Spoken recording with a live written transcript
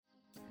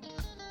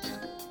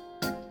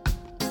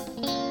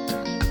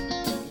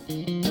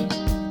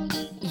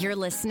You're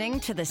listening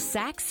to the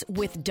Sex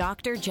with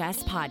Dr.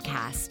 Jess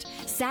podcast.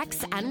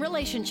 Sex and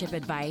relationship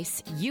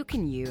advice you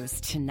can use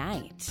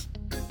tonight.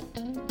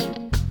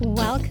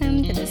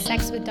 Welcome to the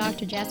Sex with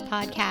Dr. Jess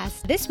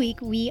podcast. This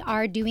week, we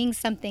are doing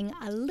something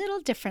a little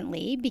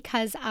differently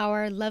because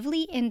our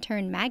lovely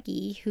intern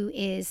Maggie, who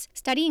is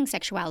studying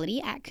sexuality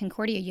at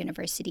Concordia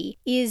University,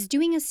 is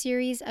doing a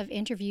series of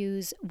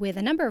interviews with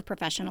a number of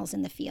professionals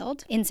in the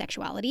field in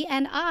sexuality,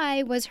 and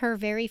I was her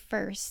very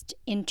first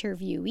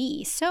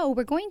interviewee. So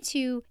we're going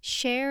to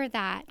share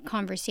that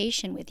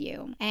conversation with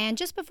you. And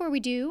just before we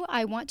do,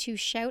 I want to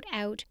shout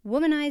out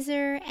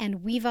Womanizer and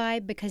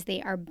WeVibe because they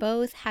are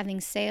both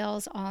having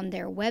sales on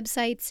their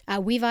websites.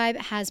 WeVibe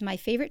has my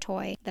favorite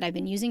toy that I've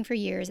been using for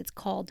years. It's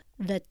called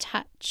The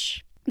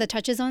Touch. The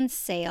Touch is on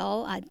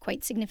sale,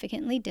 quite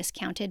significantly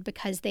discounted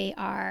because they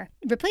are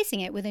replacing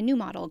it with a new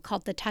model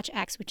called the Touch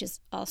X, which is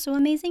also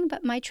amazing,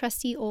 but my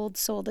trusty old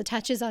soul, the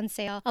Touch, is on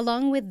sale,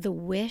 along with the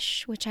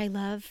Wish, which I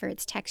love for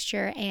its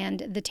texture,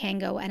 and the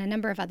Tango, and a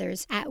number of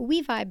others at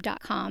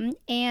WeVibe.com.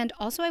 And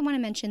also I want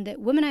to mention that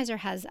Womanizer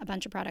has a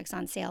bunch of products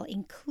on sale,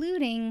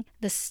 including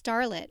the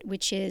Starlet,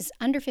 which is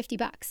under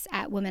 $50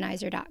 at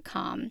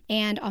Womanizer.com.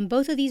 And on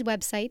both of these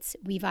websites,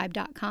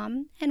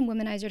 WeVibe.com and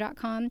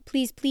Womanizer.com,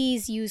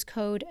 please use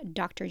code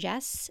Dr.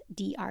 Jess,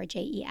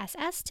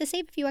 DRJESS, to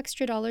save a few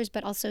extra dollars,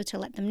 but also to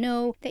let them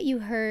know that you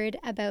heard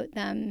about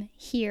them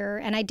here.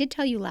 And I did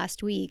tell you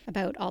last week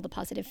about all the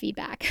positive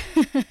feedback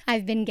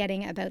I've been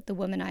getting about the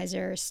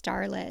Womanizer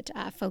Starlet,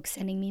 folks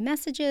sending me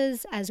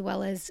messages, as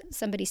well as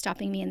somebody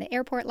stopping me in the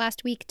airport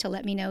last week to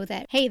let me know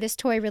that, hey, this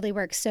toy really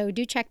works. So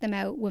do check them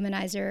out,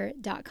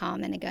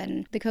 Womanizer.com. And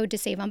again, the code to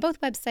save on both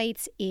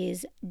websites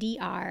is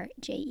DRJESS.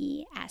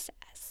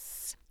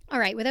 All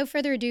right, without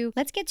further ado,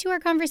 let's get to our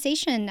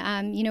conversation.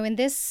 In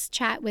this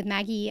chat with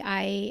Maggie,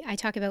 I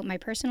talk about my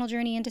personal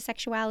journey into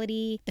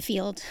sexuality, the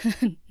field,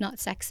 not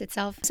sex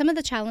itself, some of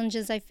the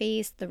challenges I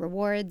faced, the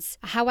rewards,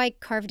 how I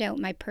carved out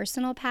my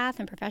personal path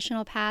and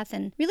professional path,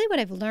 and really what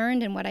I've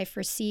learned and what I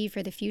foresee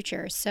for the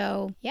future.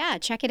 So yeah,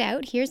 check it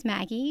out. Here's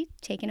Maggie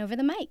taking over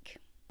the mic.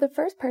 The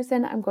first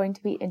person I'm going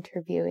to be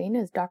interviewing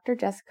is Dr.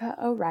 Jessica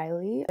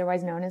O'Reilly,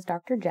 otherwise known as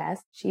Dr.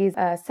 Jess. She's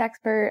a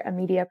sexpert, a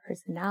media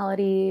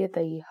personality,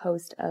 the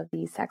host of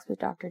the Sex with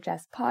Dr.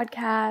 Jess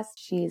podcast.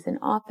 She's an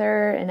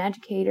author, an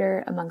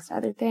educator, amongst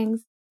other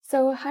things.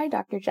 So hi,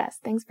 Dr. Jess.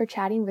 Thanks for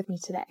chatting with me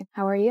today.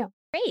 How are you?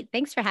 Great.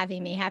 Thanks for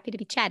having me. Happy to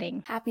be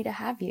chatting. Happy to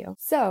have you.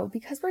 So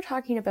because we're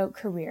talking about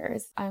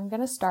careers, I'm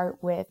going to start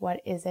with what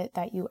is it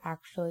that you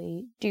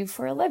actually do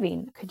for a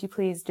living? Could you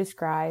please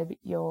describe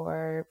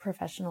your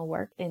professional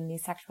work in the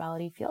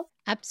sexuality field?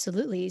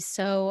 Absolutely.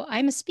 So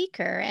I'm a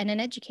speaker and an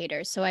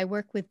educator. So I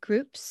work with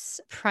groups,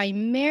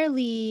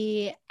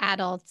 primarily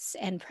adults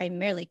and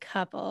primarily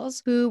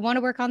couples who want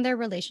to work on their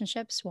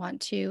relationships, want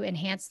to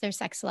enhance their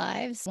sex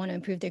lives, want to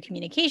improve their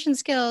communication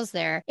skills,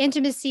 their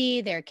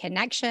intimacy, their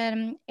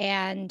connection.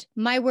 And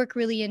my work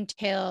really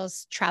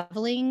entails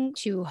traveling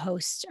to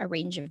host a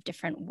range of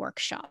different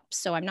workshops.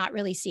 So I'm not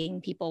really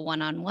seeing people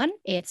one-on-one.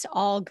 It's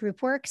all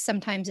group work.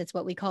 Sometimes it's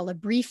what we call a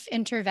brief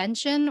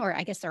intervention, or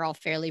I guess they're all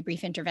fairly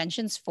brief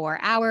interventions for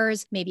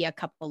hours, maybe a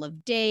couple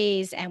of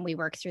days, and we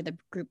work through the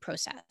group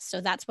process. So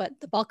that's what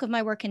the bulk of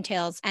my work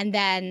entails. And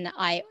then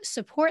I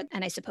support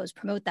and I suppose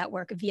promote that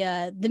work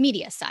via the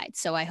media side.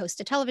 So I host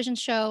a television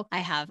show. I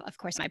have, of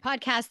course, my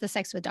podcast, the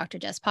Sex with Dr.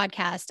 Jess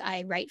podcast.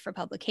 I write for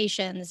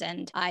publications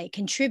and I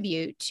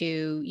contribute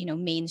to,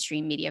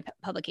 mainstream media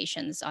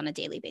publications on a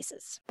daily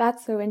basis.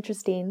 That's so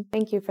interesting.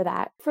 Thank you for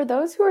that. For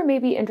those who are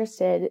maybe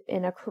interested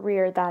in a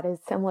career that is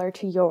similar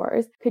to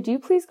yours, could you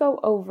please go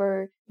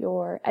over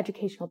your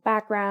educational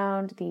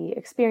background, the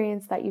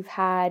experience that you've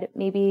had,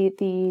 maybe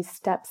the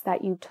steps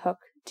that you took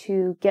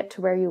to get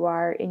to where you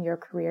are in your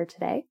career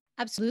today?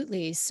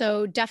 Absolutely.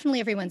 So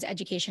definitely everyone's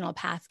educational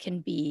path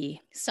can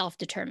be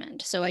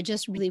self-determined. So I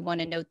just really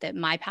want to note that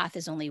my path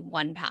is only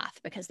one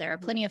path because there are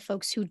plenty of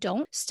folks who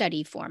don't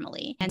study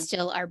formally and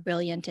still are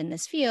brilliant in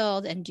this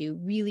field and do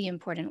really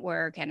important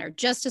work and are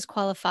just as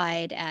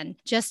qualified and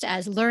just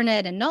as learned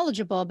and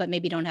knowledgeable, but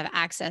maybe don't have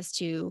access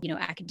to,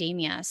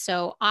 academia.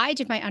 So I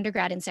did my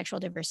undergrad in sexual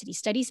diversity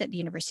studies at the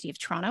University of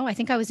Toronto. I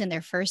think I was in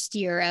their first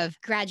year of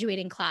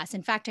graduating class.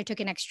 In fact, I took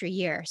an extra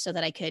year so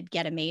that I could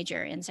get a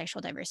major in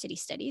sexual diversity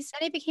studies.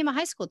 And I became a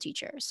high school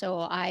teacher. So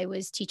I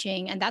was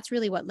teaching, and that's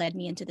really what led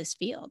me into this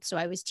field. So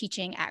I was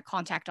teaching at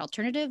Contact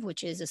Alternative,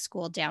 which is a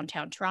school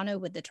downtown Toronto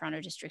with the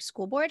Toronto District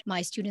School Board.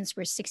 My students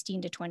were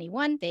 16 to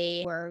 21.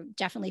 They were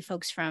definitely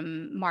folks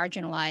from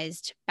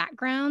marginalized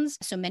backgrounds.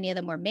 So many of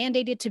them were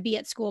mandated to be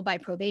at school by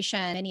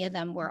probation. Many of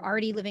them were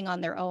already living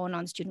on their own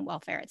on student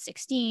welfare at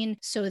 16.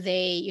 So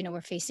they, were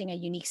facing a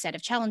unique set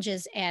of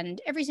challenges. And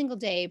every single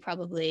day,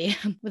 probably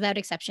without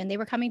exception, they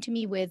were coming to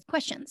me with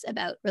questions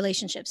about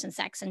relationships and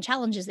sex and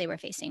challenges challenges they were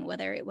facing,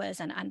 whether it was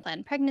an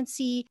unplanned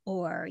pregnancy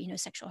or,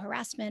 sexual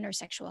harassment or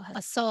sexual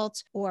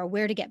assault, or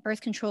where to get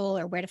birth control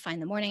or where to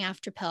find the morning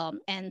after pill.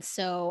 And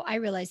so I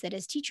realized that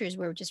as teachers,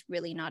 we're just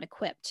really not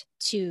equipped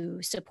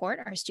to support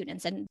our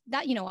students. And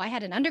that, I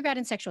had an undergrad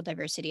in sexual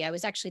diversity. I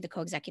was actually the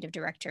co-executive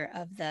director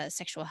of the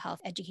Sexual Health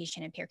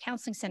Education and Peer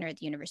Counseling Center at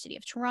the University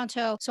of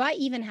Toronto. So I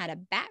even had a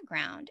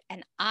background,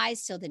 and I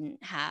still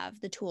didn't have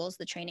the tools,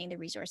 the training, the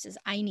resources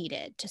I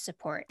needed to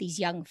support these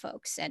young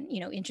folks. And,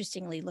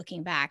 interestingly,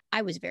 looking back,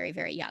 I was very,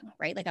 very young,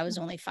 right? Like I was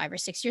only 5 or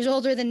 6 years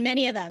older than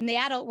many of them. In the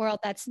adult world,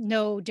 that's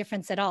no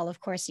difference at all. Of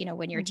course,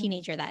 when you're a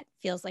teenager, that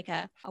feels like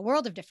a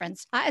world of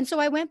difference. And so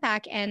I went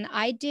back and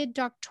I did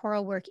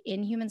doctoral work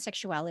in human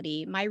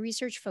sexuality. My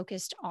research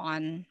focused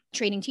on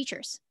training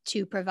teachers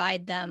to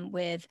provide them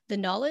with the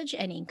knowledge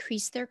and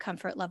increase their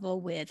comfort level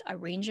with a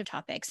range of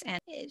topics, and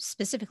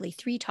specifically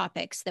 3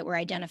 topics that were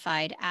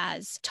identified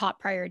as top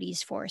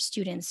priorities for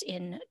students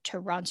in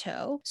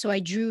Toronto. So I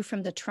drew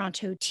from the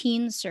Toronto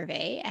Teen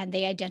Survey, and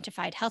they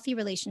identified healthy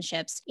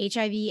relationships,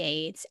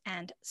 HIV/AIDS,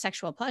 and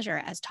sexual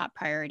pleasure as top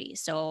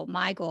priorities. So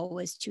my goal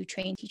was to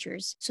train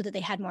teachers so that they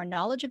had more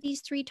knowledge of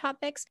these 3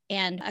 topics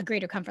and a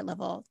greater comfort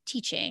level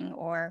teaching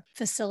or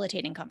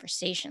facilitating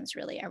conversations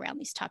really around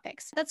these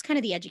topics. That's kind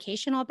of the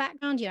educational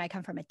background. I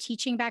come from a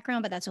teaching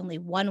background, but that's only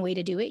one way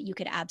to do it. You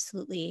could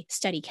absolutely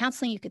study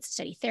counseling, you could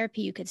study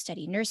therapy, you could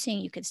study nursing,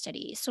 you could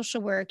study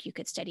social work, you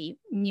could study,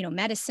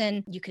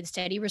 medicine, you could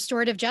study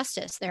restorative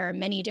justice. There are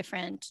many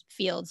different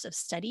fields of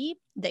study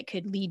that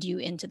could lead you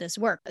into this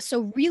work.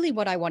 So really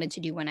what I wanted to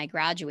do when I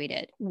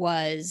graduated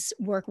was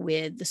work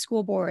with the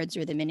school boards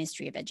or the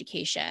Ministry of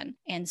Education.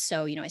 And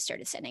so, I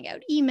started sending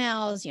out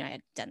emails, I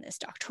had done this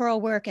doctoral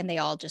work, and they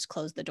all just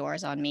closed the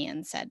doors on me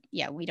and said,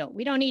 yeah, we don't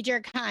need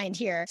your kind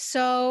here.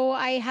 So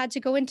I had to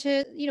go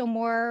into,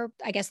 more,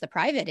 I guess, the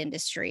private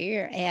industry.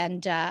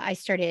 And I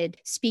started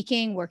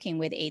speaking, working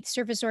with AIDS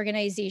service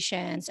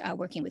organizations,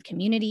 working with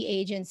community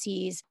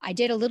agencies. I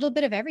did a little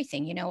bit of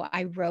everything.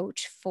 I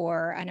wrote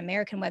for an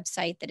American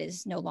website that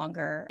is no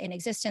longer in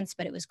existence,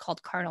 but it was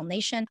called Carnal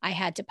Nation. I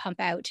had to pump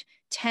out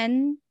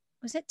 10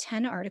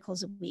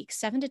 articles a week,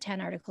 7 to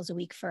 10 articles a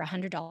week for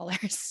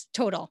 $100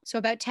 total. So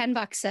about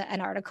 $10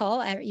 an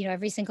article,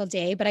 every single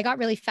day. But I got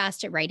really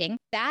fast at writing.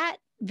 That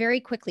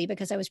very quickly,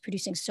 because I was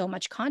producing so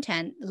much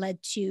content,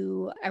 led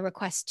to a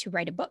request to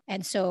write a book.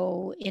 And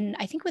so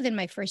I think within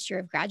my first year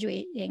of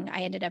graduating,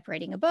 I ended up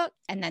writing a book.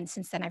 And then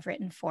since then I've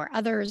written 4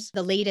 others.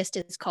 The latest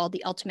is called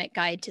The Ultimate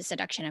Guide to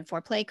Seduction and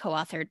Foreplay,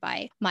 co-authored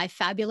by my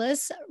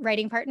fabulous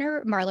writing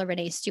partner, Marla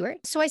Renee Stewart.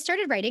 So I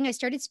started writing, I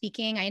started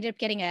speaking. I ended up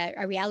getting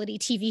a reality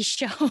TV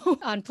show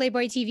on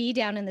Playboy TV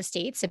down in the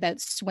States about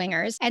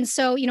swingers. And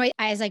so,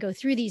 as I go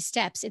through these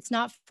steps, it's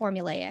not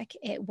formulaic.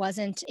 It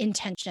wasn't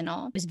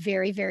intentional. It was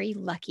very, very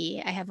lucky.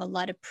 I have a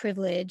lot of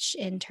privilege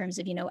in terms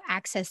of,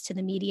 access to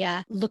the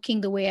media,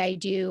 looking the way I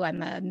do.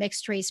 I'm a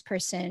mixed race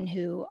person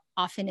who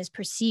often is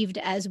perceived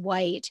as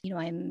white.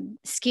 I'm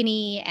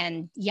skinny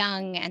and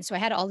young. And so I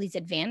had all these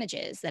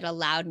advantages that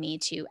allowed me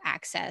to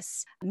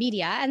access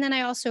media. And then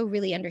I also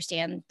really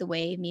understand the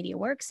way media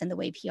works and the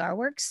way PR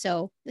works.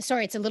 So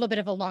sorry, it's a little bit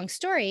of a long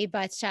story,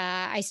 but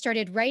I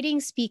started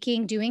writing,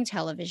 speaking, doing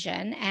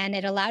television, and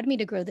it allowed me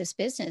to grow this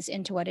business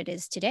into what it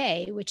is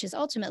today, which is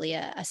ultimately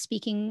a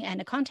speaking and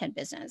a content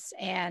business.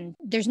 And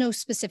there's no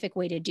specific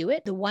way to do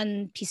it. The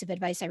one piece of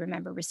advice I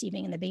remember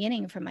receiving in the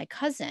beginning from my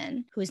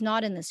cousin, who is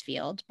not in this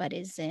field, but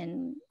is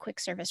in quick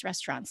service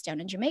restaurants down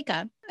in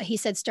Jamaica, he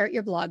said, start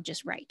your blog,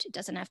 just write. It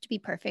doesn't have to be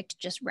perfect,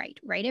 just write.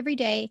 Write every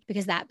day,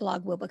 because that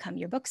blog will become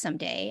your book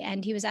someday.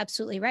 And he was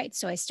absolutely right.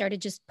 So I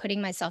started just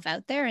putting myself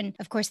out there. And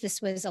of course,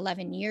 this was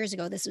 11 years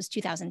ago. This was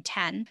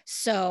 2010.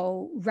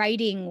 So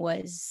writing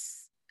was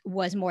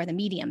more the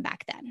medium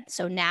back then.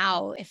 So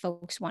now if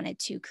folks wanted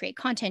to create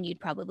content, you'd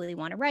probably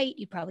want to write,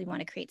 you'd probably want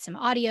to create some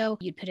audio,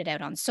 you'd put it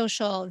out on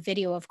social.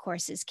 Video, of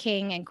course, is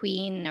king and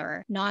queen,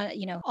 or not,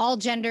 all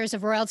genders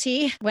of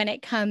royalty when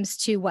it comes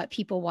to what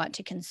people want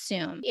to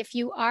consume. If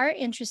you are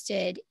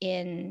interested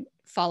in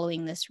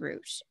following this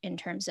route in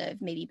terms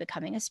of maybe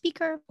becoming a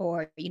speaker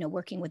or,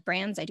 working with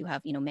brands. I do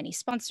have, many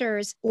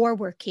sponsors, or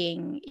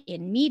working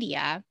in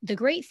media. The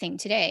great thing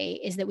today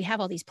is that we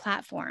have all these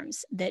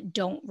platforms that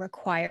don't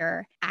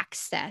require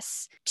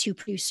access to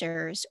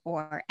producers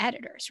or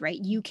editors, right?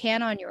 You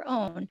can on your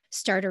own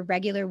start a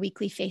regular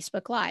weekly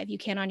Facebook Live. You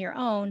can on your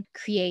own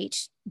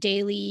create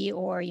daily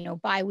or,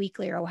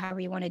 bi-weekly, or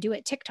however you want to do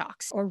it,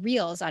 TikToks or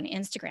Reels on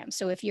Instagram.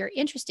 So if you're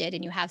interested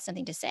and you have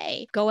something to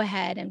say, go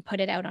ahead and put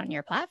it out on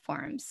your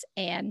platforms,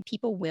 and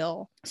people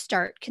will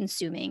start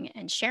consuming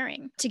and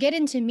sharing. To get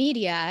into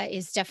media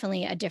is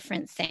definitely a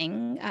different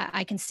thing.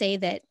 I can say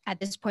that at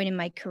this point in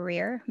my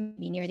career,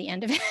 maybe near the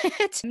end of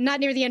it, not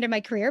near the end of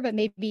my career, but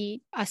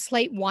maybe a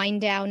slight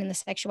wind down in the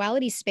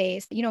sexuality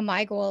space,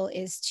 my goal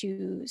is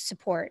to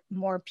support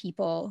more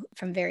people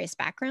from various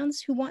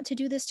backgrounds who want to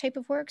do this type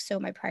of work. So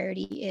my my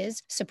priority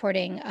is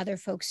supporting other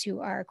folks who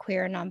are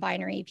queer,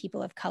 non-binary,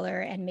 people of color,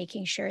 and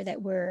making sure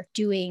that we're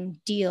doing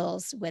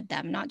deals with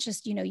them, not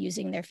just,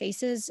 using their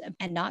faces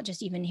and not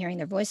just even hearing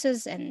their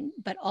voices,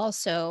 but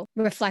also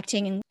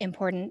reflecting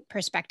important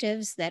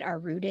perspectives that are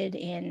rooted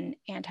in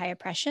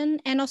anti-oppression,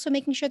 and also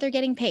making sure they're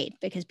getting paid,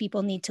 because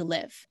people need to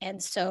live.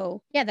 And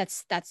so, yeah,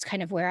 that's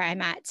kind of where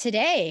I'm at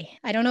today.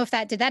 I don't know if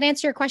did that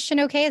answer your question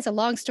okay? It's a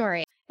long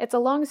story. It's a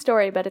long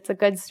story, but it's a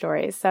good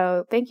story.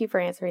 So thank you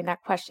for answering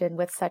that question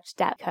with such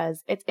depth,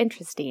 because it's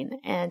interesting.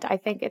 And I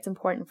think it's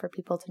important for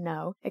people to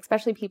know,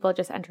 especially people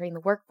just entering the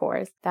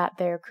workforce, that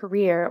their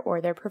career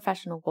or their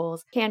professional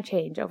goals can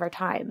change over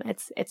time.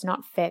 It's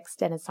not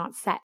fixed and it's not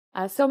set.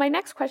 So my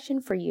next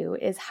question for you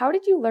is, how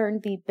did you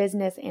learn the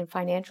business and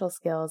financial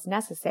skills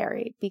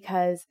necessary?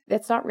 Because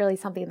it's not really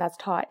something that's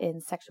taught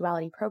in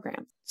sexuality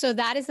programs. So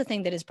that is the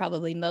thing that is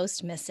probably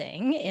most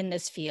missing in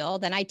this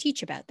field. And I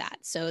teach about that.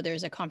 So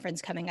there's a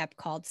conference coming up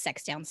called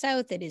Sex Down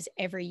South. It is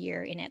every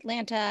year in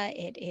Atlanta.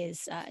 It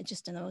is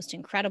just the most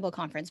incredible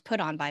conference put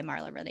on by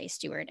Marla Renee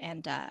Stewart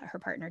and her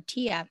partner,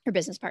 Tia, her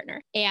business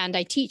partner. And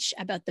I teach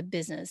about the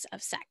business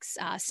of sex.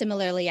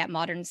 Similarly, at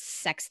Modern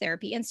Sex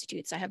Therapy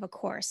Institutes, I have a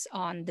course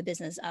on the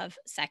business of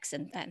sex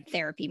and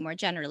therapy more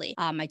generally.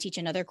 I teach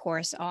another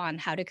course on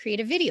how to create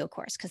a video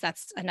course, because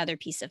that's another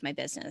piece of my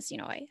business.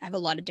 I have a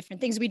lot of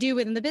different things we do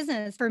within the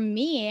business. For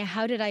me,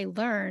 how did I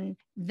learn?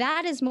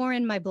 That is more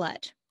in my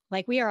blood.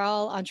 Like, we are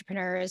all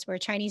entrepreneurs. We're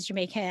Chinese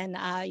Jamaican.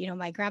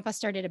 My grandpa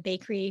started a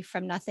bakery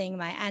from nothing.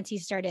 My auntie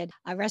started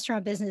a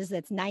restaurant business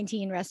that's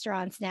 19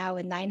 restaurants now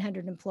with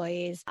 900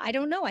 employees. I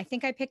don't know. I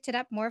think I picked it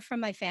up more from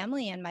my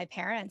family and my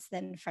parents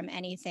than from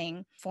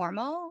anything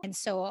formal. And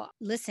so,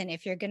 listen,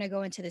 if you're going to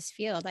go into this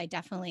field,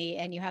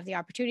 and you have the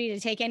opportunity to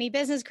take any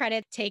business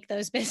credit, take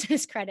those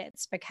business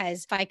credits,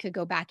 because if I could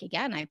go back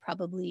again, I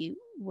probably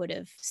would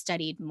have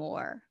studied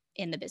more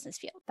in the business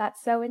field.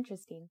 That's so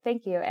interesting.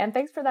 Thank you. And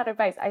thanks for that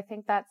advice. I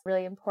think that's a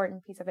really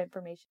important piece of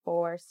information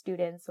for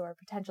students or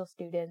potential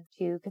students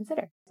to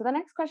consider. So the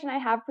next question I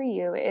have for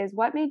you is,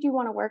 what made you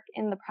want to work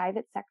in the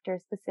private sector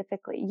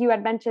specifically? You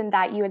had mentioned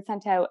that you had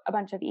sent out a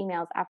bunch of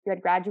emails after you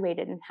had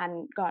graduated and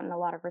hadn't gotten a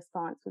lot of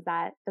response. Was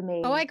that the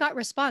main? Oh, I got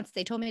response.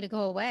 They told me to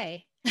go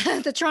away.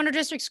 The Toronto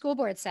District School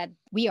Board said,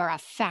 we are a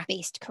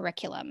fact-based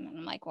curriculum. And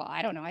I'm like, well,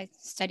 I don't know. I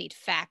studied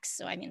facts.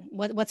 So, I mean,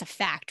 what's a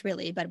fact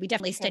really? But we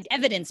definitely studied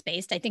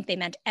evidence-based. I think they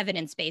meant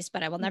evidence-based,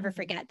 but I will never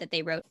forget that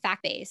they wrote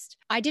fact-based.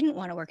 I didn't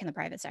want to work in the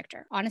private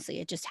sector.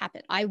 Honestly, it just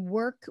happened. I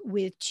work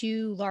with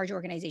 2 large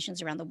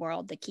organizations around the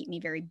world that keep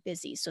me very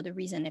busy. So the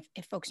reason,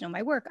 if folks know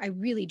my work, I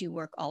really do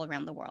work all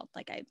around the world.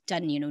 Like, I've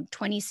done,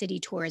 20 city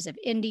tours of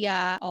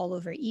India, all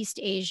over East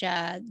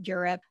Asia,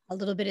 Europe, a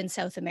little bit in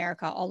South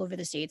America, all over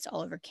the States,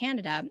 all over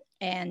Canada.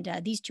 And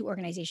these 2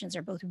 organizations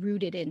are both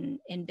rooted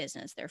in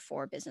business. They're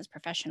for business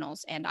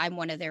professionals, and I'm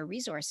one of their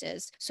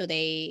resources. So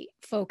they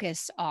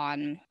focus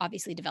on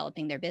obviously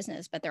developing their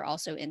business, but they're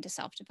also into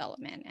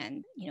self-development,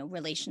 and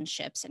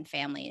relationships and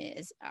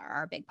family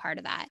are a big part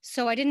of that.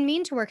 So I didn't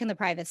mean to work in the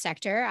private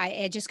sector.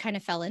 It just kind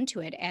of fell into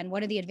it. And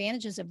one of the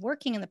advantages of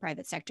working in the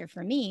private sector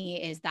for me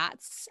is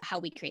that's how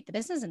we create the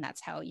business, and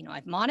that's how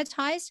I've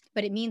monetized.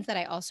 But it means that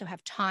I also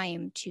have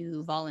time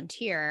to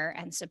volunteer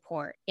and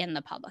support in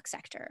the public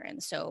sector.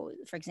 And so,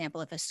 for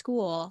example, if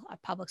a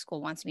public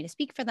school wants me to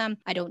speak for them,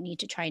 I don't need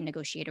to try and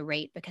negotiate a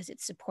rate, because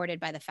it's supported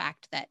by the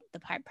fact that the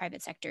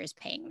private sector is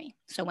paying me.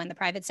 So when the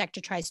private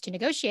sector tries to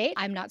negotiate,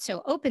 I'm not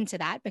so open to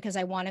that, because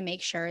I want to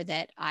make sure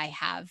that I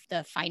have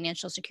the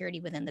financial security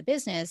within the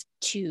business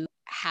to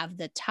have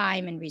the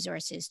time and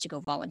resources to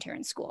go volunteer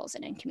in schools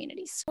and in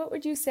communities. What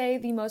would you say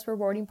the most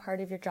rewarding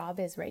part of your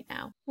job is right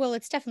now? Well,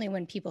 it's definitely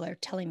when people are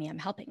telling me I'm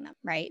helping them,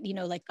 right?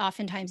 Like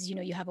oftentimes,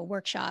 you have a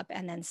workshop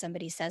and then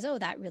somebody says, oh,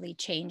 that really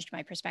changed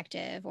my perspective.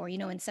 Or,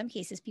 in some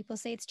cases, people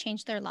say it's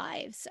changed their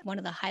lives. One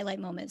of the highlight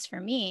moments for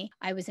me,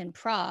 I was in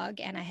Prague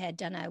and I had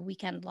done a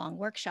weekend-long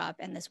workshop,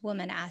 and this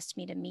woman asked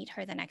me to meet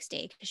her the next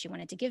day because she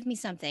wanted to give me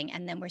something.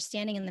 And then we're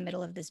standing in the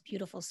middle of this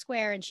beautiful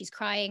square, and she's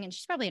crying, and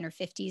she's probably in her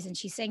 50s, and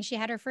she's saying she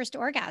had her first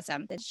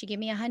orgasm, that she gave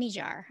me a honey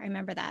jar. I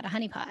remember that, a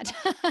honey pot.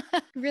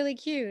 Really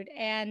cute.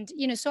 And,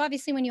 so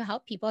obviously when you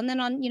help people, and then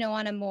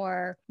on a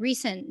more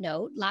recent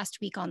note, last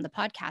week on the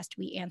podcast,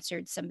 we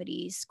answered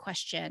somebody's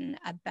question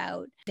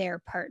about their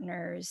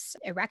partner's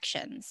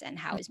erections and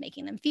how it was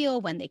making them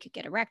feel when they could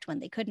get erect, when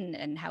they couldn't,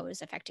 and how it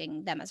was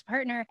affecting them as a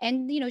partner.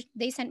 And,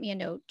 they sent me a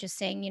note just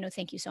saying,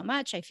 thank you so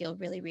much. I feel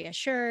really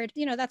reassured.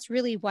 That's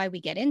really why we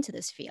get into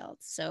this field.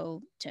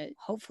 So to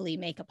hopefully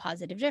make a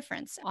positive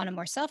difference. On a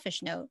more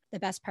selfish note, the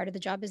best part of the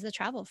job is the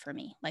travel for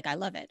me. Like, I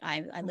love it.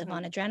 I live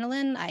on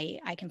adrenaline.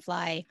 I can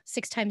fly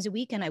 6 times a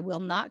week and I will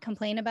not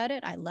complain about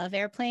it. I love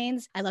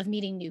airplanes. I love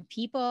meeting new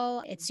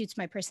people. It suits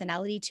my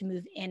personality to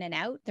move in and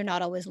out. They're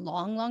not always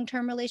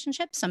long-term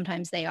relationships.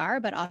 Sometimes they are,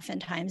 but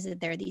oftentimes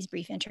they're these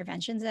brief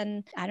interventions.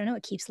 And I don't know,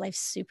 it keeps life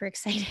super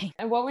exciting.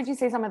 And what would you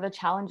say some of the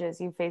challenges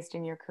you faced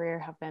in your career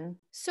have been?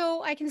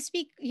 So I can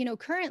speak,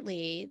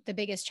 currently the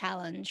biggest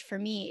challenge for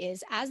me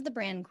is as the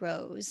brand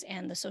grows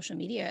and the social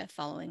media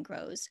following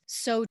grows,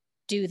 so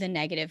do the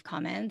negative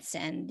comments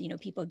and,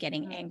 people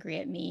getting angry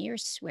at me or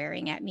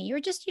swearing at me or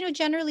just,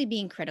 generally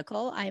being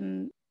critical.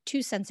 I'm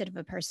too sensitive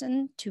a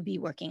person to be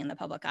working in the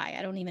public eye.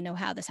 I don't even know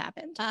how this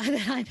happened,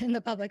 that I'm in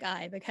the public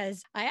eye,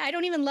 because I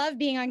don't even love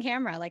being on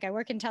camera. Like, I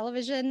work in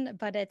television,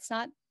 but it's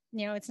not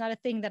a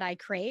thing that I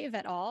crave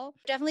at all.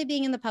 Definitely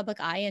being in the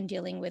public eye and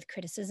dealing with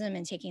criticism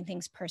and taking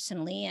things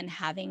personally and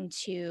having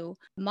to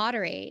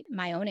moderate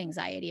my own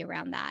anxiety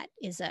around that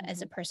is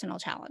a personal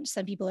challenge.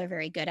 Some people are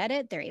very good at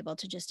it. They're able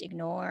to just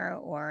ignore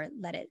or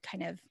let it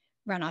kind of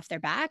run off their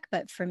back.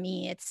 But for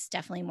me, it's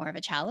definitely more of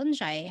a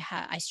challenge.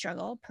 I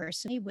struggle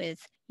personally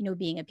with,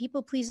 being a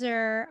people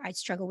pleaser. I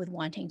struggle with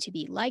wanting to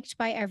be liked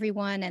by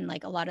everyone. And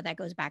like a lot of that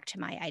goes back to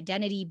my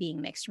identity being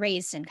mixed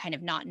race and kind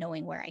of not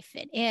knowing where I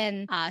fit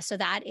in. So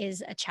that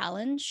is a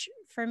challenge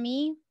for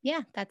me.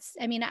 Yeah,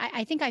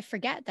 I think I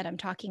forget that I'm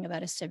talking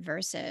about a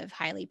subversive,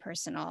 highly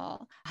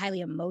personal,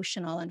 highly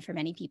emotional, and for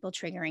many people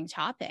triggering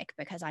topic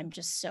because I'm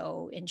just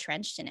so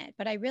entrenched in it.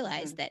 But I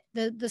realize that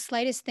the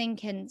slightest thing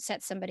can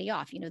set somebody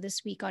off.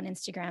 This week on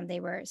Instagram,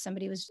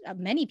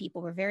 many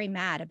people were very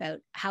mad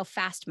about how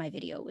fast my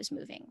video was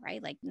moving,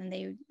 right? Like, and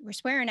they were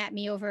swearing at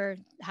me over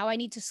how I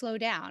need to slow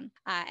down.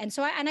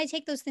 And I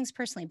take those things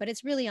personally, but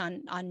it's really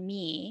on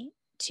me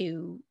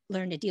to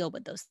learn to deal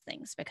with those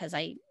things because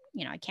I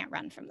can't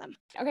run from them.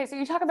 Okay, so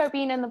you talk about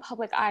being in the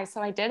public eye.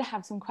 So I did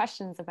have some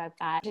questions about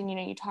that. And,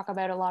 you talk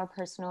about a lot of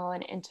personal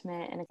and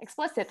intimate and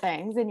explicit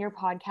things in your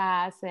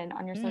podcast and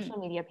on your social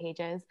media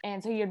pages.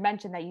 And so you had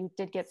mentioned that you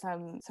did get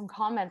some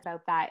comments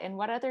about that. And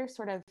what other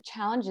sort of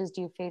challenges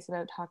do you face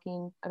about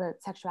talking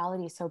about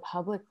sexuality so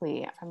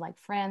publicly from like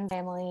friends,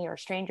 family, or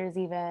strangers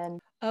even?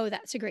 Oh,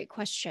 that's a great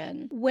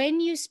question. When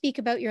you speak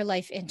about your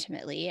life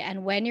intimately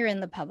and when you're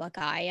in the public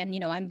eye, and,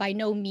 I'm by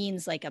no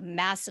means like a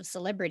massive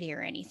celebrity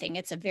or anything,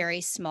 it's a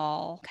very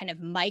small kind of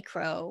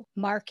micro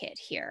market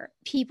here.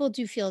 People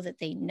do feel that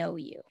they know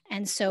you.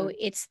 And so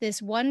it's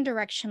this one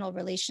directional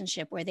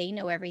relationship where they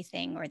know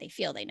everything or they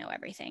feel they know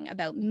everything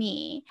about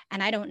me.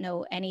 And I don't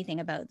know anything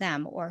about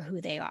them or who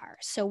they are.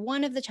 So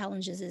one of the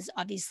challenges is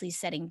obviously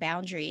setting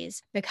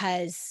boundaries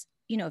because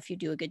if you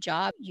do a good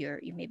job, you're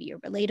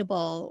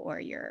relatable or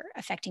you're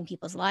affecting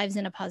people's lives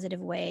in a positive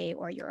way,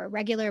 or you're a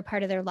regular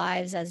part of their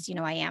lives, as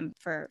I am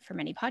for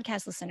many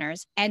podcast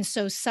listeners. And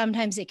so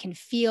sometimes it can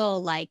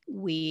feel like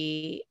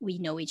we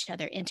know each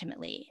other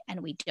intimately,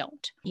 and we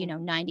don't.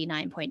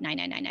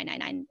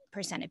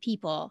 99.99999% of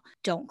people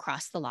don't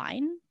cross the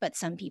line, but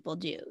some people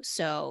do.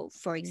 So,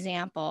 for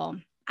example,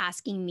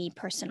 asking me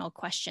personal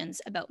questions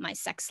about my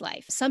sex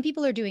life. Some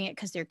people are doing it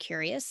because they're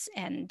curious,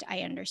 and I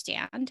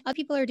understand. Other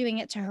people are doing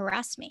it to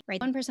harass me, right?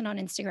 One person on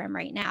Instagram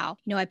right now,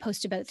 I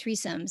post about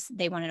threesomes.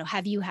 They want to know,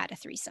 have you had a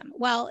threesome?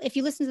 Well, if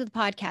you listen to the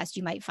podcast,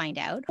 you might find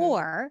out,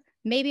 or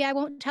maybe I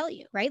won't tell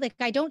you, right? Like,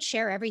 I don't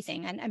share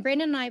everything. And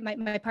Brandon and I,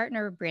 my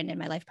partner, Brandon,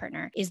 my life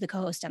partner, is the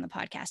co-host on the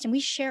podcast. And we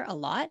share a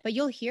lot, but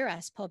you'll hear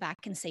us pull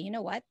back and say, you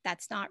know what?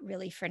 That's not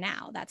really for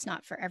now. That's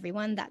not for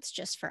everyone. That's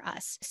just for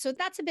us. So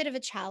that's a bit of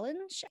a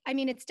challenge. I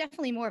mean, it's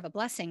definitely more of a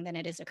blessing than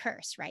it is a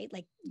curse, right?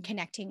 Like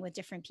connecting with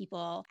different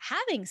people,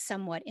 having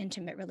somewhat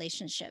intimate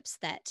relationships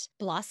that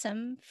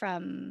blossom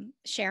from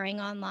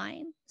sharing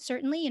online.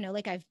 Certainly,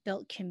 like I've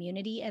built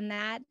community in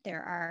that.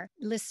 There are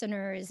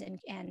listeners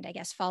and I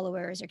guess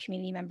followers or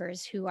community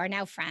members who are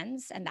now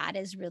friends, and that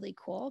is really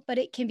cool. But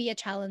it can be a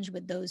challenge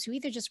with those who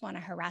either just want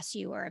to harass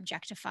you or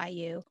objectify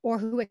you, or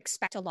who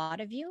expect a lot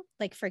of you.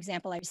 Like, for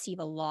example, I receive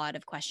a lot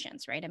of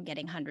questions, right? I'm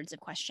getting hundreds of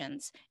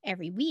questions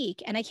every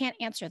week, and I can't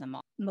answer them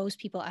all. Most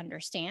people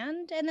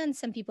understand, and then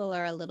some people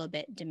are a little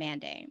bit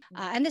demanding.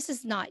 And this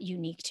is not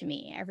unique to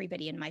me.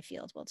 Everybody in my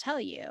field will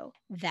tell you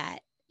that,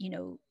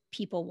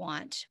 people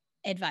want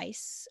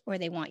advice, or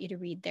they want you to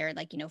read their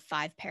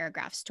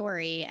 5-paragraph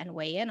story and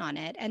weigh in on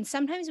it. And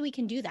sometimes we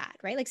can do that,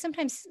 right? Like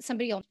sometimes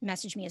somebody will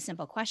message me a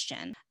simple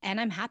question and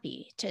I'm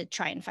happy to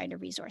try and find a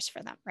resource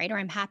for them, right? Or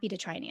I'm happy to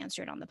try and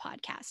answer it on the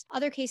podcast.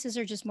 Other cases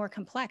are just more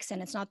complex,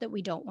 and it's not that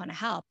we don't want to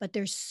help, but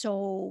there's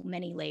so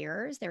many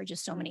layers. There are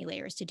just so many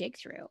layers to dig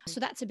through. So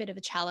that's a bit of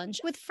a challenge.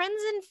 With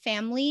friends and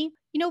family,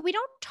 we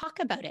don't talk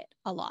about it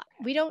a lot.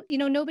 We don't,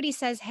 nobody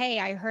says, hey,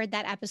 I heard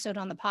that episode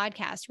on the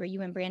podcast where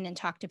you and Brandon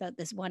talked about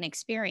this one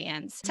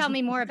experience. Tell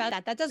me more about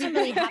that. That doesn't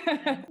really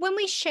happen. When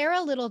we share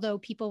a little, though,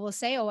 people will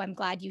say, oh, I'm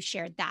glad you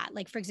shared that.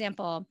 Like, for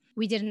example,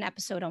 we did an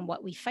episode on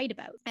what we fight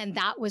about. And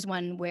that was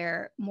one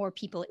where more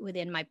people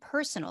within my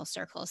personal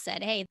circle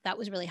said, hey, that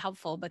was really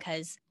helpful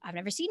because I've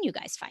never seen you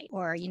guys fight,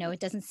 or, it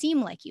doesn't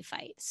seem like you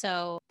fight.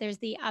 So there's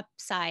the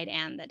upside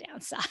and the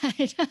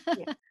downside.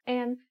 Yeah.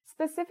 And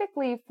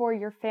specifically for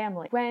your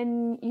family,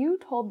 when you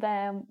told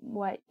them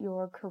what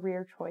your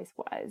career choice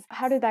was,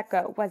 how did that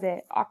go? Was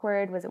it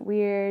awkward? Was it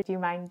weird? Do you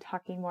mind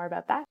talking more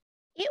about that?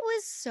 It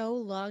was so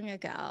long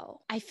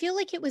ago. I feel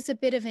like it was a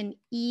bit of an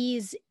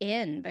ease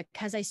in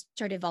because I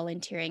started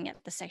volunteering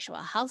at the Sexual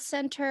Health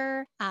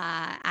Center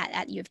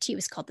at U of T. It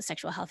was called the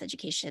Sexual Health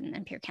Education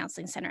and Peer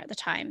Counseling Center at the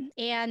time.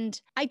 And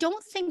I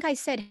don't think I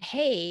said,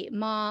 hey,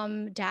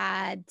 mom,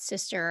 dad,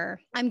 sister,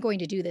 I'm going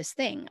to do this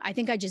thing. I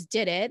think I just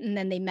did it. And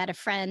then they met a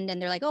friend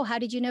and they're like, oh, how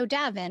did you know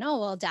Davin? Oh,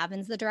 well,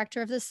 Davin's the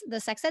director of the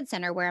Sex Ed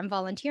Center where I'm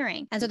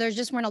volunteering. And so there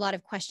just weren't a lot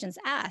of questions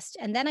asked.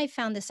 And then I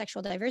found the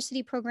sexual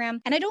diversity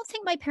program. And I don't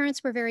think my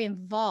parents were very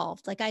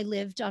involved. Like I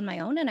lived on my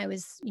own and I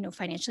was,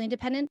 finaally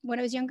independent when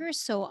I was younger.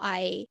 So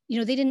they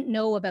didn't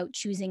know about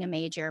choosing a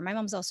major. My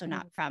mom's also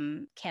not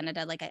from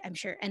Canada, like I'm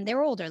sure, and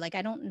they're older. Like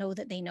I don't know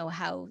that they know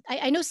how.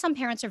 I know some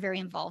parents are very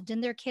involved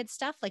in their kids'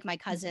 stuff. Like my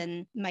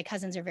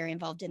cousins are very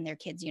involved in their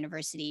kids'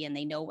 university and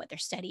they know what they're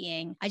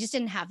studying. I just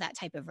didn't have that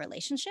type of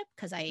relationship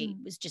because I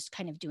was just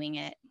kind of doing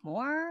it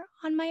more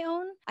on my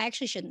own. I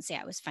actually shouldn't say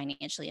I was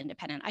financially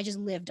independent. I just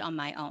lived on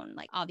my own.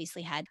 Like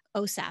obviously had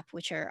OSAP,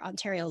 which are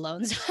Ontario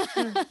loans.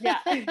 Yeah.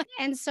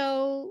 And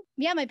so,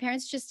 yeah, my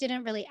parents just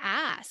didn't really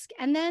ask.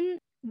 And then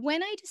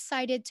when I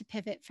decided to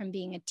pivot from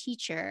being a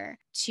teacher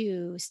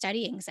to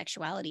studying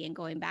sexuality and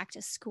going back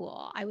to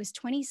school, I was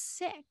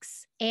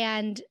 26.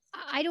 And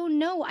I don't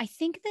know. I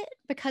think that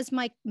because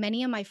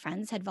many of my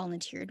friends had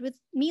volunteered with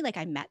me, like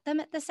I met them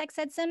at the Sex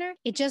Ed Center,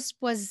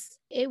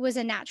 it was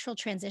a natural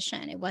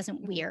transition. It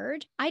wasn't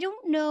weird. I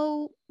don't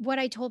know what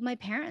I told my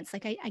parents.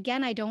 Like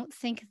I don't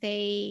think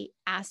they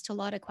asked a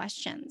lot of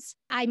questions.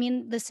 I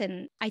mean,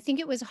 listen, I think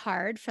it was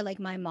hard for like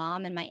my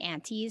mom and my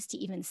aunties to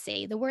even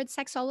say the word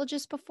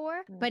sexologist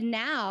before. But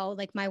now,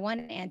 like my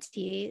one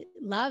auntie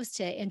loves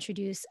to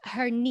introduce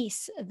her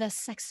niece, the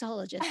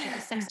sexologist or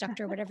the sex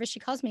doctor, whatever she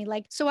calls me.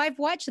 Like, so I've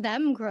watched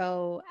them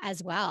grow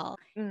as well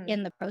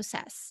in the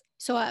process.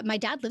 So my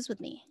dad lives with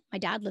me. My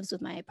dad lives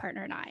with my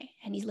partner and I,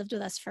 and he's lived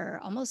with us for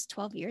almost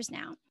 12 years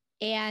now.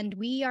 And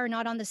we are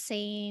not on the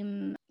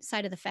same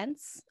side of the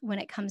fence when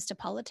it comes to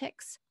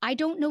politics. I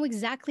don't know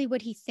exactly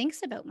what he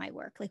thinks about my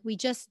work. Like we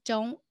just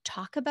don't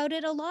talk about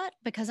it a lot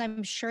because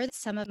I'm sure that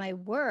some of my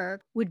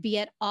work would be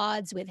at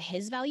odds with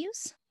his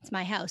values. It's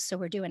my house, so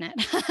we're doing it.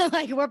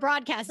 Like we're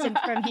broadcasting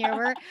from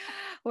here.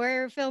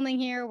 We're filming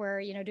here.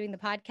 We're, doing the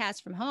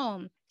podcast from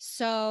home.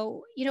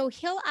 So,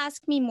 he'll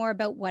ask me more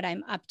about what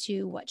I'm up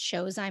to, what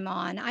shows I'm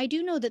on. I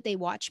do know that they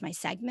watch my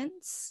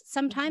segments.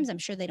 Sometimes I'm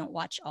sure they don't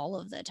watch all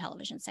of the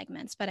television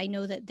segments, but I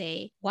know that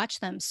they watch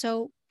them.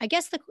 So I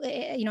guess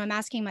I'm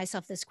asking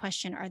myself this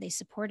question, are they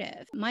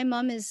supportive? My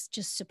mom is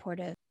just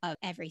supportive of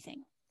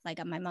everything.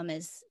 Like my mom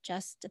is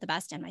just the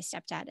best and my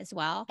stepdad as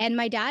well. And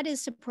my dad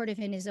is supportive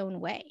in his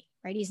own way,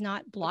 right? He's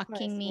not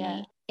blocking me.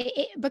 Yeah.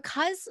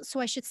 So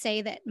I should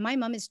say that my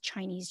mom is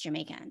Chinese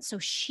Jamaican. So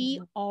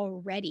she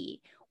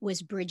already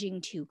was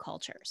bridging two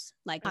cultures,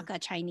 like Hakka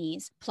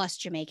Chinese plus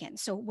Jamaican.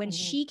 So when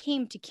she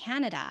came to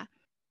Canada,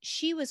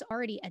 she was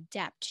already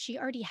adept. She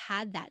already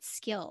had that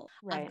skill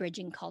of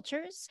bridging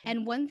cultures.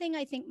 And one thing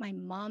I think my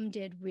mom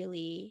did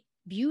really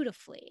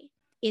beautifully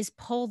is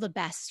pull the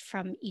best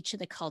from each of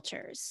the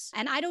cultures.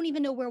 And I don't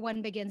even know where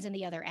one begins and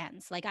the other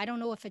ends. Like, I don't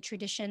know if a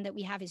tradition that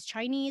we have is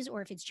Chinese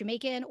or if it's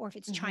Jamaican or if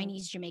it's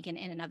Chinese Jamaican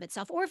in and of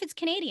itself, or if it's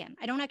Canadian.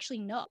 I don't actually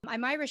know.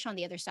 I'm Irish on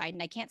the other side,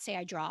 and I can't say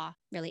I draw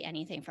really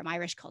anything from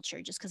Irish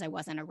culture just because I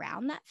wasn't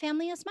around that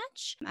family as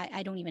much.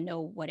 I don't even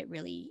know what it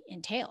really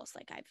entails.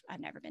 Like,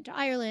 I've never been to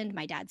Ireland.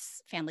 My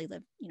dad's family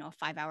lived,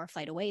 a 5-hour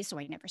flight away, so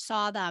I never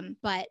saw them.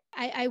 But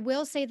I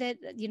will say that,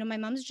 my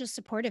mom's just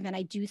supportive. And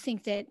I do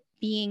think that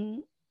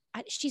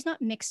she's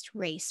not mixed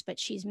race, but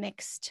she's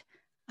mixed,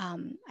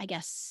 I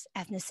guess,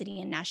 ethnicity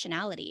and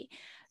nationality,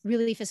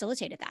 really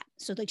facilitated that.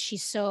 So like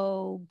she's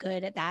so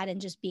good at that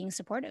and just being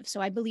supportive. So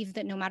I believe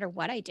that no matter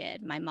what I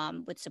did, my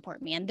mom would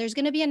support me. And there's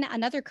going to be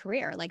another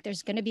career. Like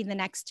there's going to be the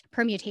next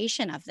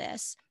permutation of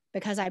this,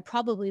 because I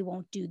probably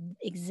won't do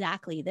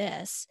exactly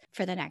this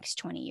for the next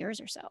 20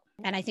 years or so.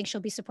 And I think she'll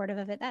be supportive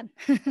of it then.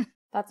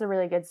 That's a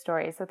really good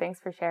story. So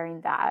thanks for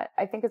sharing that.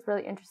 I think it's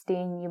really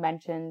interesting. You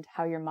mentioned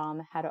how your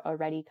mom had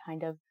already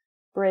kind of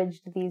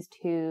bridged these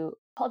two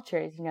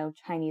cultures,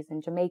 Chinese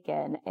and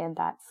Jamaican, and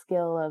that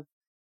skill of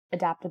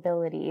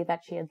adaptability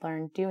that she had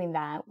learned doing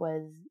that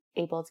was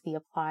able to be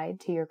applied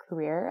to your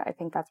career. I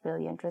think that's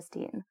really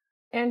interesting.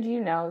 And,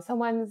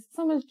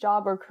 someone's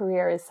job or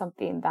career is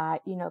something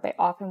that, they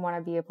often want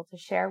to be able to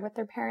share with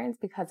their parents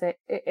because it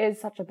is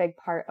such a big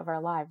part of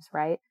our lives,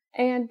 right?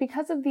 And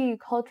because of the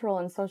cultural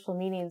and social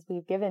meanings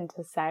we've given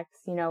to sex,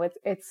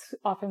 it's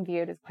often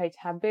viewed as quite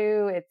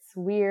taboo. It's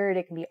weird.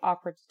 It can be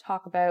awkward to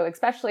talk about,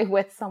 especially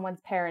with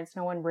someone's parents.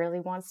 No one really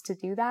wants to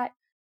do that.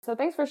 So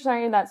thanks for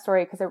sharing that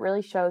story, because it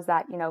really shows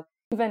that,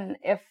 even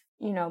if,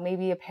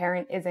 maybe a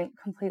parent isn't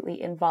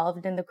completely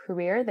involved in the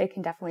career, they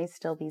can definitely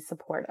still be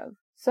supportive.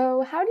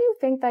 So how do you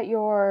think that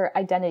your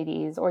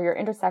identities or your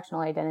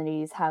intersectional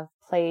identities have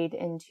played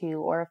into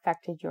or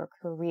affected your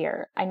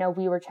career? I know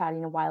we were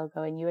chatting a while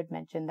ago and you had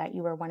mentioned that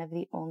you were one of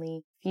the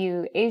only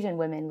few Asian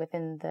women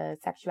within the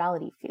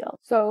sexuality field.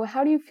 So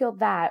how do you feel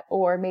that,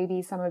 or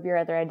maybe some of your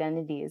other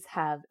identities,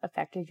 have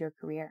affected your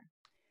career?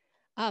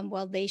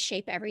 Well, they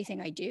shape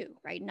everything I do,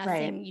 right? Right.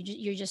 Nothing,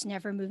 you're just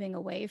never moving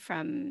away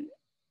from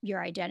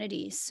your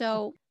identity.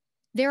 So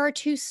there are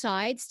two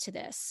sides to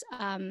this.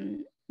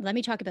 Let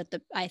me talk about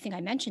I think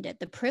I mentioned it.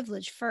 The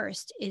privilege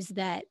first is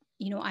that,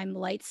 I'm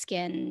light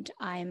skinned,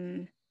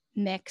 I'm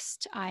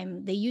mixed,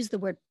 they use the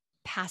word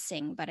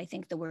passing, but I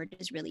think the word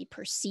is really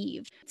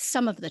perceived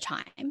some of the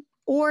time,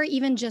 or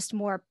even just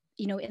more,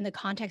 in the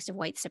context of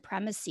white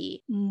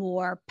supremacy,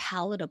 more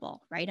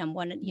palatable, right? I'm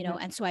one,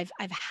 and so I've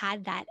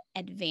had that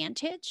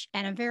advantage,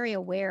 and I'm very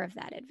aware of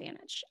that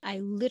advantage. I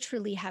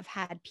literally have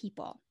had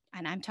people,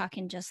 and I'm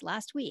talking just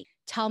last week,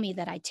 tell me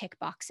that I tick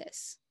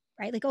boxes,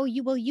 right? Like, oh,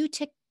 you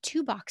tick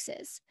two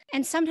boxes.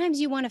 And sometimes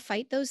you want to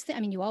fight those things.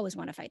 I mean, you always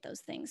want to fight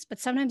those things, but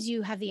sometimes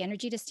you have the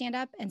energy to stand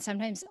up. And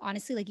sometimes,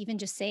 honestly, like even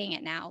just saying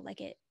it now,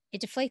 like it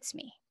deflates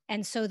me.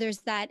 And so there's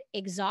that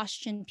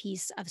exhaustion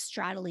piece of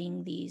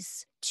straddling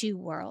these two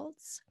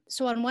worlds.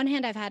 So on one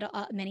hand, I've had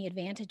many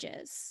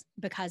advantages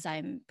because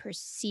I'm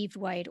perceived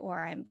white,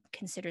 or I'm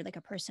considered like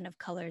a person of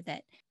color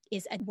that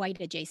is a white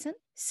adjacent.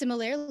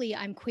 Similarly,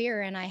 I'm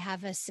queer and I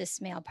have a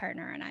cis male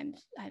partner, and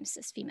I'm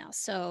cis female.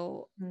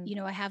 So,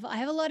 I have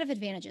a lot of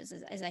advantages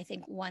as I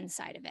think one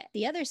side of it.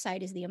 The other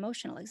side is the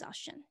emotional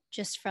exhaustion,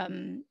 just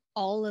from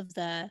all of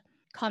the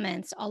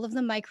comments, all of the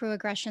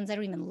microaggressions. I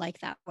don't even like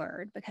that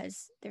word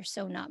because they're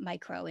so not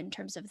micro in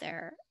terms of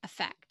their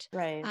effect.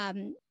 Right.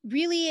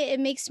 Really, it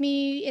makes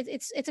me,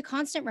 it's a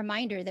constant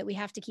reminder that we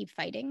have to keep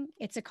fighting.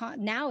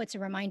 Now it's a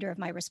reminder of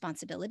my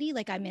responsibility.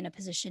 Like I'm in a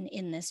position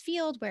in this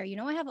field where,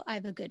 I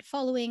have a good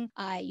following.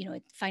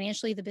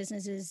 Financially the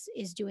business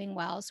is doing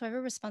well. So I have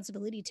a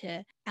responsibility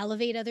to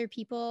elevate other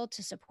people,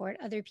 to support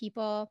other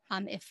people.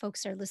 If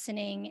folks are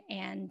listening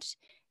and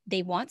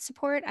they want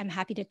support, I'm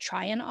happy to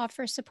try and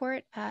offer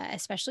support,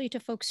 especially to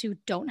folks who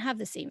don't have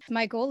the same.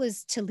 My goal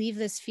is to leave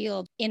this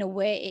field in a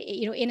way,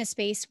 in a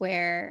space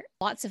where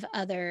lots of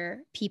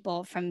other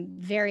people from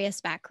various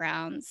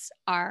backgrounds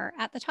are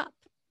at the top.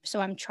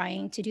 So I'm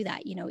trying to do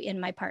that, in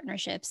my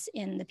partnerships,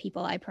 in the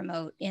people I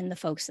promote, in the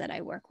folks that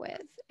I work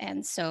with.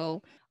 And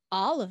so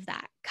all of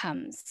that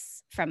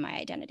comes from my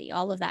identity.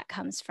 All of that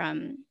comes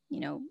from,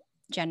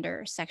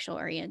 gender, sexual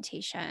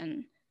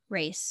orientation,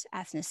 race,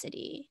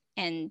 ethnicity,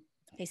 and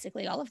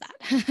basically all of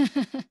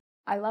that.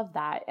 I love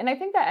that. And I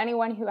think that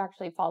anyone who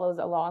actually follows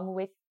along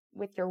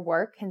with your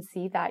work can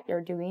see that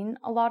you're doing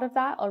a lot of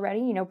that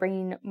already,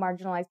 bringing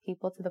marginalized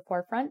people to the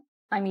forefront.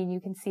 I mean, you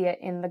can see it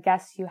in the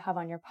guests you have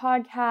on your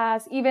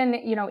podcast. Even,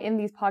 in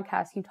these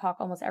podcasts, you talk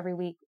almost every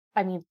week.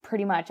 I mean,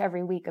 pretty much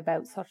every week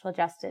about social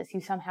justice. You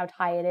somehow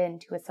tie it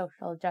into a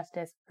social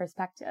justice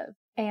perspective.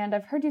 And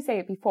I've heard you say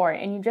it before,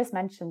 and you just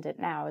mentioned it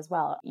now as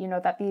well,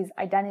 that these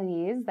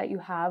identities that you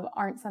have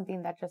aren't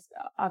something that just,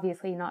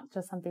 obviously not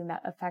just something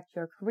that affect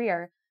your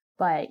career,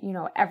 but,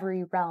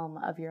 every realm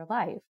of your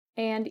life.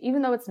 And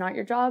even though it's not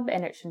your job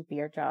and it shouldn't be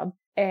your job,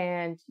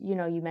 and,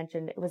 you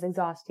mentioned it was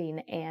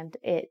exhausting and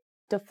it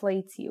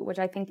deflates you, which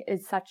I think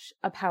is such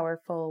a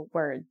powerful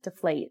word,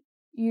 deflate.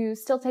 You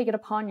still take it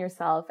upon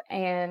yourself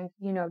and,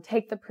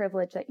 take the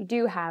privilege that you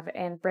do have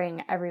and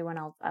bring everyone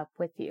else up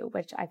with you,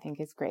 which I think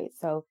is great.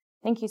 So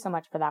thank you so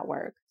much for that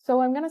work.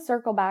 So I'm going to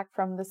circle back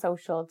from the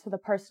social to the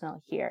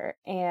personal here.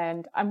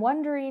 And I'm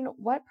wondering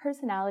what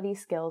personality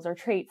skills or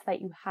traits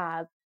that you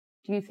have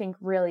do you think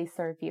really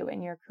serve you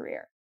in your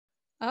career?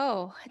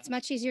 Oh, it's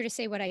much easier to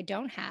say what I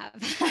don't have.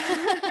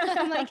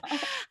 I'm like,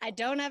 I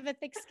don't have a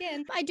thick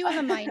skin. I do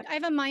have a mind. I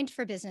have a mind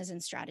for business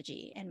and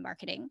strategy and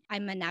marketing.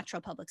 I'm a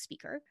natural public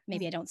speaker.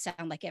 Maybe I don't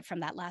sound like it from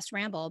that last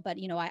ramble, but,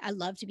 I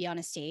love to be on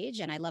a stage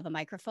and I love a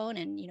microphone.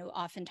 And,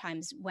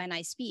 oftentimes when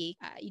I speak,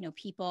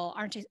 people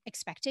aren't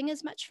expecting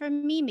as much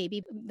from me,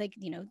 maybe like,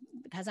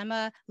 because I'm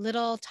a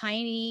little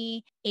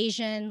tiny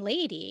Asian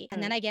lady.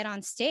 And then I get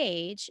on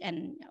stage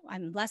and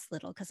I'm less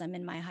little because I'm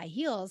in my high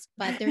heels,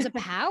 but there's a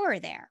power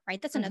there, right?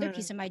 That's another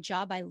piece of my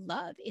job I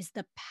love is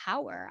the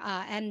power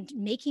and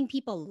making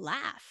people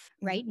laugh,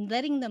 right? And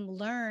letting them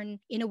learn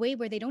in a way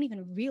where they don't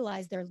even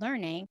realize they're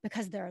learning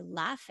because they're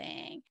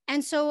laughing.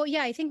 And so,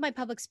 yeah, I think my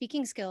public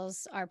speaking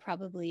skills are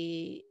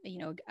probably,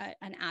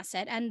 an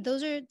asset. And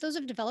those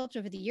have developed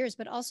over the years,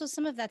 but also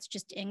some of that's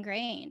just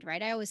ingrained,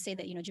 right? I always say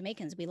that,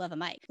 Jamaicans, we love a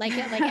mic. Like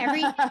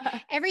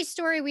every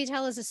story we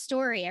tell is a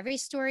story. Every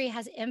story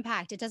has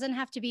impact. It doesn't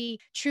have to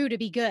be true to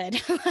be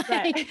good.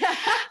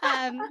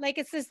 Like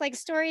it's this like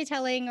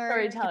storytelling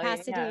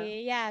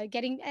capacity. Yeah.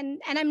 And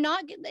I'm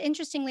not,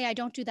 interestingly, I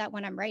don't do that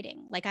when I'm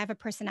writing. Like I have a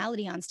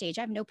personality on stage.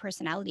 I have no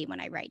personality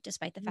when I write,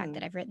 despite the fact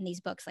that I've written these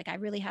books. Like I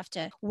really have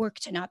to work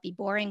to not be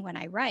boring when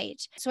I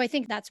write. So I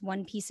think that's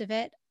one piece of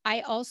it.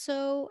 I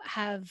also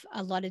have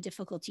a lot of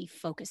difficulty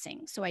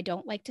focusing. So I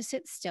don't like to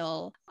sit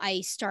still.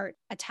 I start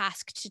a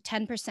task to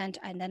 10%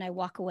 and then I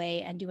walk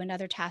away and do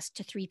another task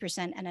to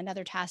 3% and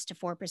another task to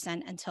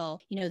 4% until,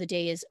 the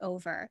day is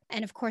over.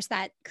 And of course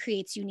that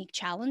creates unique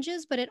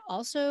challenges, but it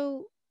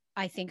also,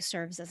 I think,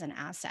 serves as an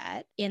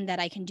asset in that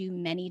I can do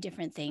many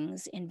different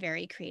things in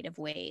very creative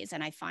ways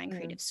and I find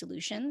creative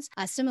solutions.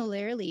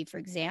 Similarly, for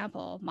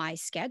example, my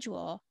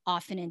schedule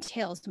often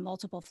entails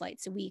multiple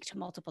flights a week to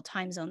multiple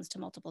time zones to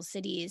multiple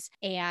cities.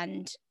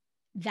 And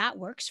that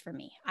works for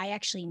me. I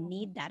actually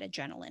need that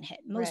adrenaline hit.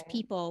 Most Right.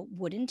 people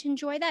wouldn't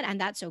enjoy that, and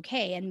that's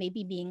okay. And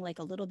maybe being like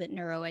a little bit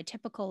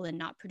neuroatypical and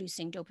not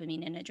producing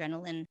dopamine and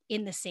adrenaline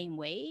in the same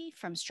way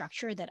from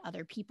structure that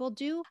other people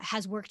do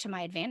has worked to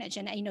my advantage.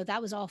 And,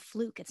 that was all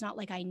fluke. It's not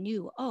like I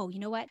knew, oh, you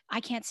know what? I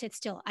can't sit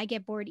still. I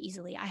get bored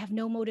easily. I have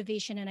no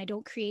motivation and I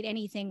don't create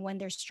anything when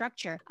there's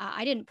structure.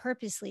 I didn't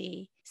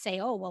purposely say,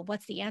 oh, well,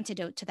 what's the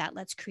antidote to that?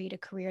 Let's create a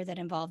career that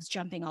involves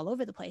jumping all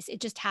over the place.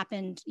 It just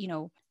happened,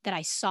 that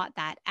I sought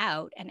that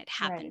out and it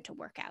happened to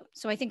work out.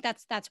 So I think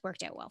that's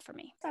worked out well for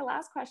me. My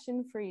last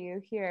question for you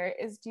here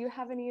is, do you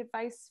have any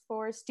advice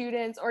for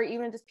students or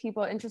even just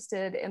people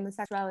interested in the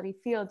sexuality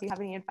field? Do you have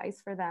any advice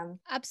for them?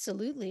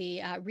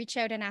 Absolutely. Reach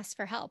out and ask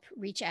for help.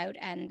 Reach out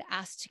and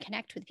ask to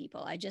connect with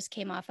people. I just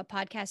came off a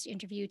podcast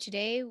interview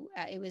today.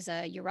 It was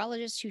a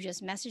urologist who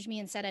just messaged me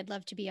and said, I'd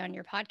love to be on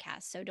your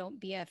podcast. So don't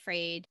be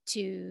afraid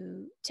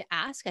to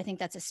ask. I think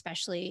that's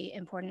especially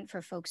important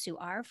for folks who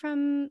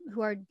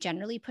are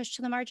generally pushed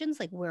to the margins.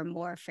 Like, we're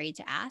more afraid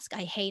to ask.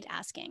 I hate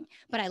asking,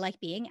 but I like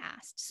being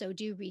asked. So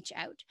do reach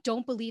out.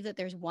 Don't believe that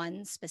there's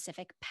one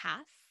specific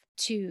path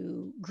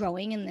to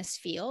growing in this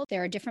field.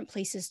 There are different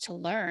places to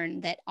learn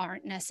that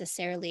aren't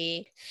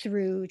necessarily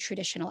through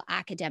traditional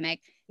academic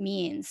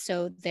means.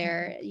 So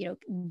there,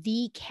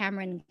 the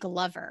Cameron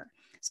Glover,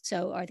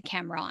 or the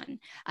Cameron,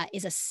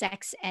 is a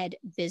sex ed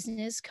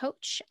business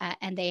coach,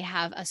 and they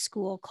have a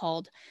school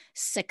called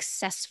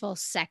Successful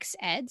Sex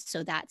Ed.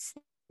 So that's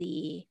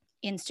the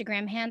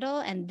Instagram handle,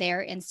 and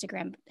their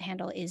Instagram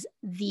handle is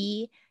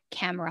the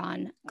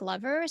Cameron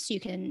Glover. So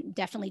you can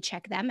definitely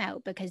check them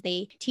out because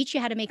they teach you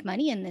how to make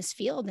money in this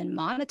field and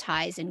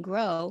monetize and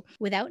grow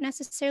without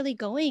necessarily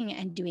going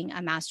and doing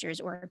a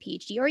master's or a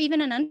PhD or even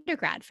an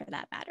undergrad for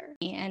that matter.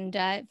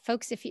 And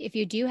folks, if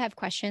you do have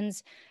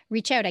questions,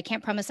 reach out. I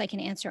can't promise I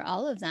can answer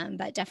all of them,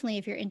 but definitely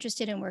if you're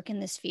interested in work in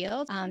this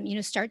field,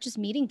 start just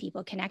meeting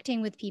people,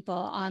 connecting with people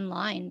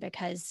online,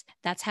 because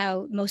that's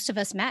how most of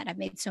us met. I've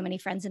made so many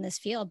friends in this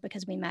field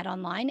because we met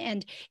online.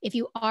 And if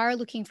you are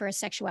looking for a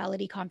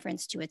sexuality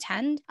conference to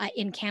attend,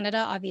 in Canada,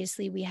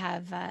 obviously we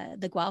have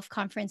the Guelph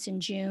conference in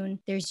June.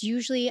 There's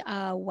usually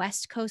a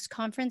West Coast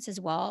conference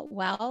as well.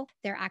 Well,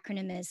 their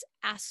acronym is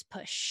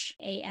ASPUSH,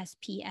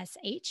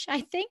 ASPSH,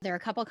 I think. There are a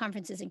couple of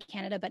conferences in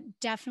Canada, but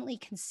definitely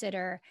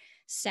consider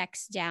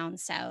Sex Down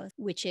South,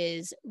 which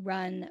is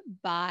run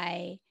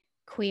by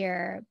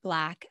queer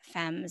Black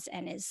femmes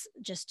and is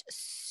just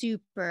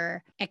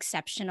super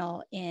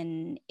exceptional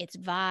in its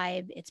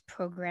vibe, its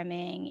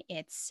programming,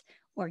 its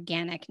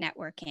organic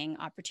networking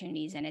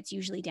opportunities. And it's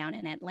usually down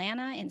in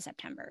Atlanta in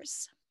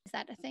Septembers. Is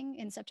that a thing?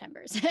 In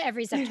Septembers,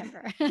 every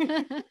September.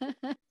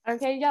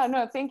 Okay. Yeah,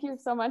 no, thank you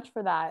so much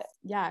for that.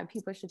 Yeah,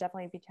 people should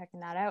definitely be checking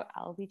that out.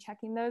 I'll be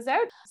checking those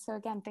out. So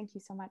again, thank you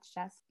so much,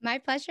 Jess. My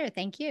pleasure.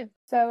 Thank you.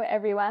 So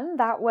everyone,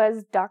 that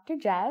was Dr.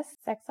 Jess,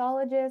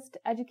 sexologist,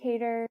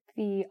 educator,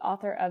 the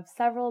author of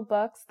several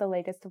books, the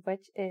latest of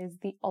which is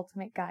The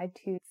Ultimate Guide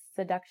to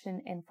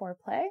Seduction and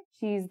Foreplay.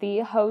 She's the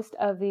host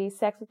of the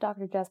Sex with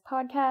Dr. Jess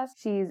podcast.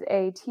 She's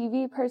a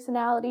TV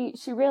personality.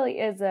 She really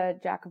is a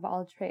jack of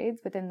all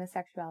trades within the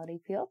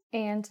sexuality field.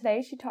 And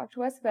today she talked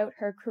to us about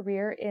her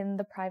career in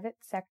the private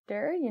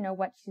sector,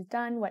 what she's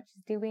done, what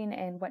she's doing,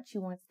 and what she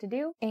wants to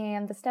do,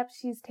 and the steps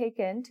she's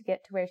taken to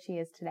get to where she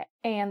is today.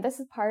 And this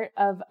is part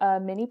of a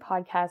mini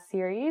podcast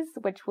series,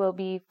 which will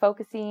be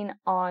focusing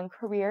on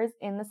careers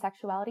in the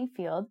sexuality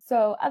field.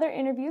 So other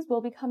interviews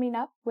will be coming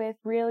up with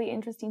really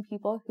interesting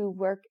people who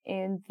work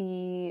in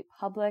the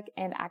public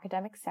and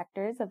academic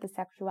sectors of the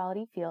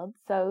sexuality field.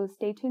 So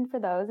stay tuned for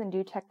those and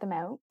do check them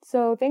out.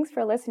 So thanks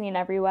for listening,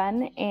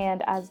 everyone.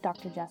 And as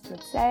Dr. Jess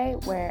would say,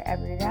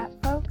 wherever you're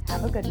at, folks,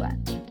 have a good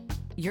one.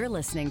 You're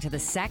listening to the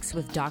Sex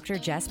with Dr.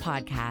 Jess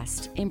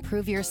podcast.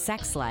 Improve your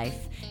sex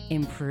life.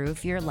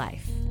 Improve your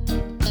life.